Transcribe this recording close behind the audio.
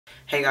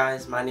Hey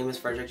guys, my name is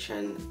Frederic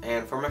Chen,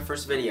 and for my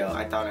first video,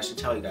 I thought I should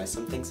tell you guys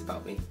some things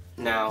about me.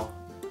 Now,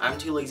 I'm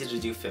too lazy to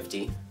do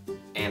 50,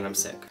 and I'm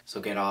sick,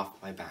 so get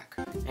off my back.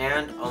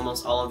 And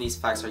almost all of these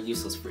facts are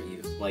useless for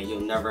you, like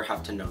you'll never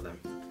have to know them.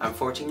 I'm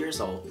 14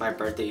 years old, my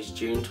birthday is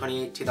June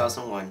 28,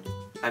 2001.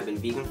 I've been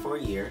vegan for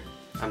a year.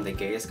 I'm the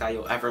gayest guy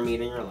you'll ever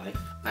meet in your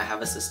life. I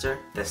have a sister.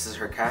 This is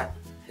her cat.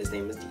 His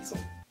name is Diesel.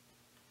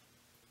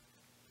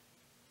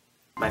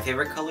 My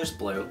favorite color is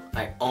blue.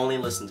 I only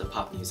listen to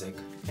pop music,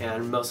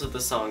 and most of the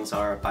songs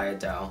are by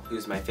Adele,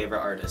 who's my favorite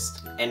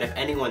artist. And if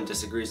anyone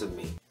disagrees with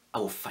me, I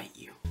will fight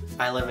you.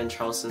 I live in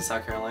Charleston,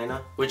 South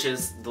Carolina, which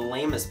is the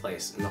lamest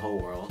place in the whole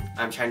world.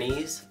 I'm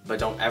Chinese, but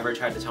don't ever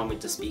try to tell me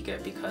to speak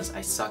it because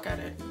I suck at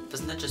it.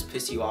 Doesn't that just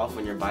piss you off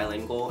when you're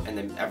bilingual and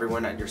then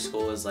everyone at your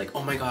school is like,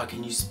 oh my god,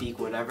 can you speak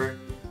whatever?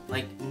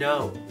 Like,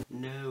 no.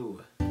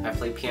 I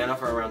played piano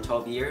for around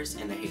 12 years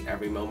and I hate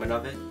every moment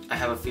of it. I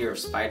have a fear of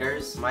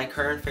spiders. My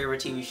current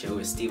favorite TV show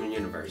is Steven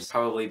Universe,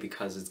 probably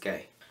because it's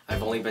gay.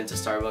 I've only been to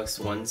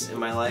Starbucks once in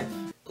my life.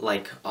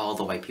 Like, all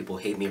the white people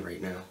hate me right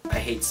now. I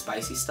hate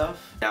spicy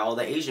stuff. Now all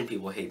the Asian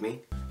people hate me.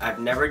 I've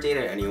never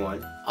dated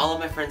anyone. All of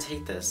my friends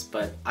hate this,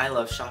 but I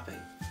love shopping.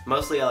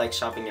 Mostly I like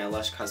shopping at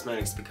Lush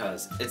Cosmetics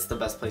because it's the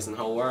best place in the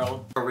whole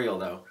world. For real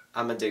though,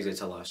 I'm addicted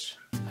to Lush.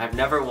 I've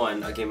never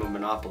won a game of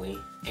Monopoly,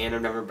 and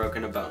I've never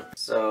broken a bone.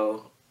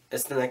 So,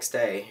 it's the next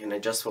day, and I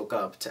just woke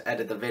up to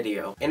edit the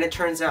video. And it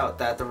turns out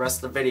that the rest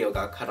of the video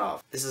got cut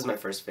off. This is my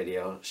first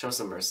video. Show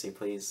some mercy,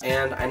 please.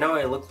 And I know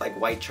I look like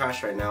white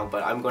trash right now,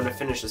 but I'm going to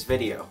finish this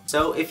video.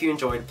 So if you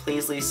enjoyed,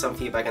 please leave some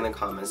feedback in the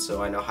comments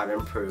so I know how to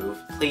improve.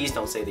 Please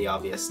don't say the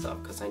obvious stuff,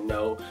 because I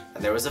know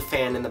that there was a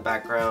fan in the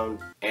background,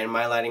 and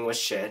my lighting was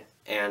shit,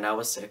 and I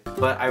was sick.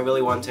 But I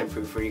really want to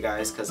improve for you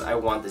guys, because I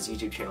want this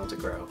YouTube channel to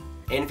grow.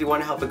 And if you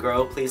want to help it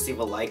grow, please leave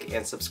a like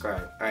and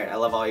subscribe. Alright, I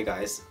love all you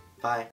guys. Bye.